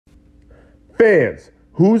Fans,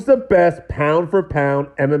 who's the best pound-for-pound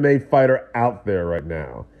MMA fighter out there right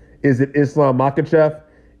now? Is it Islam Makhachev?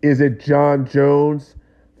 Is it John Jones,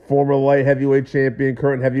 former light heavyweight champion,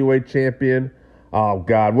 current heavyweight champion? Oh,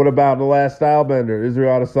 God. What about the last stylebender,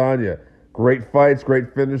 Israel Adesanya? Great fights,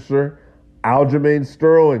 great finisher. Aljamain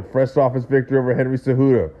Sterling, fresh off his victory over Henry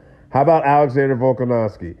Cejudo. How about Alexander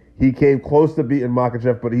Volkanovski? He came close to beating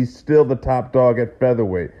Makhachev, but he's still the top dog at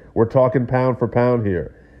featherweight. We're talking pound for pound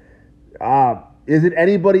here. Is it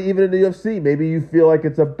anybody even in the UFC? Maybe you feel like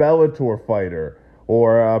it's a Bellator fighter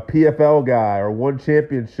or a PFL guy or one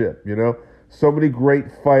championship, you know? So many great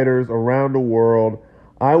fighters around the world.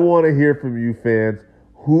 I want to hear from you fans.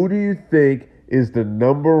 Who do you think is the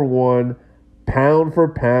number one pound for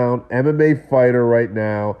pound MMA fighter right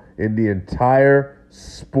now in the entire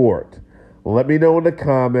sport? Let me know in the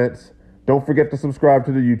comments. Don't forget to subscribe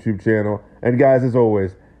to the YouTube channel. And guys, as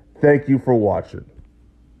always, thank you for watching.